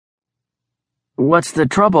"What's the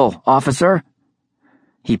trouble, officer?"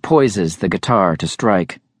 He poises the guitar to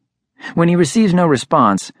strike. When he receives no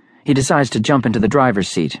response, he decides to jump into the driver's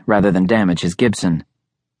seat rather than damage his Gibson.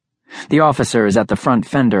 The officer is at the front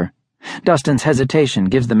fender. Dustin's hesitation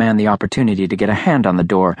gives the man the opportunity to get a hand on the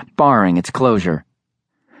door, barring its closure.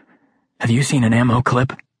 "Have you seen an ammo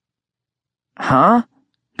clip?" "Huh?"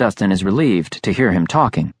 Dustin is relieved to hear him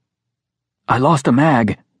talking. "I lost a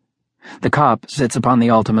mag." The cop sits upon the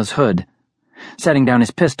Altima's hood, setting down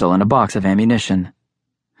his pistol and a box of ammunition.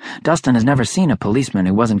 Dustin has never seen a policeman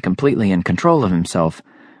who wasn't completely in control of himself,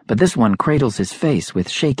 but this one cradles his face with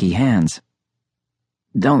shaky hands.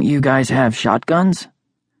 "Don't you guys have shotguns?"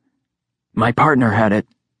 "My partner had it."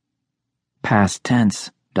 Past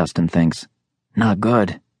tense, Dustin thinks. Not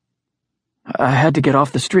good. "I had to get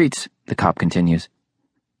off the streets," the cop continues.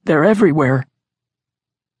 "They're everywhere."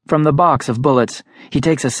 From the box of bullets, he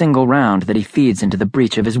takes a single round that he feeds into the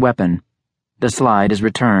breech of his weapon. The slide is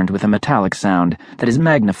returned with a metallic sound that is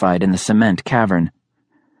magnified in the cement cavern.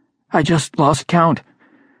 "I just lost count.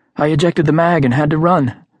 I ejected the mag and had to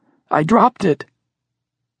run. I dropped it."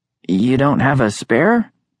 "You don't have a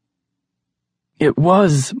spare?" "It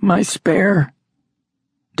was my spare."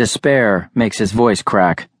 Despair makes his voice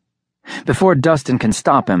crack. Before Dustin can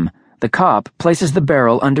stop him, the cop places the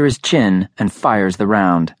barrel under his chin and fires the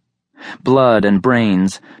round. Blood and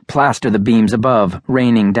brains plaster the beams above,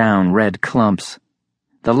 raining down red clumps.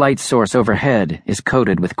 The light source overhead is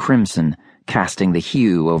coated with crimson, casting the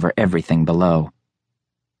hue over everything below.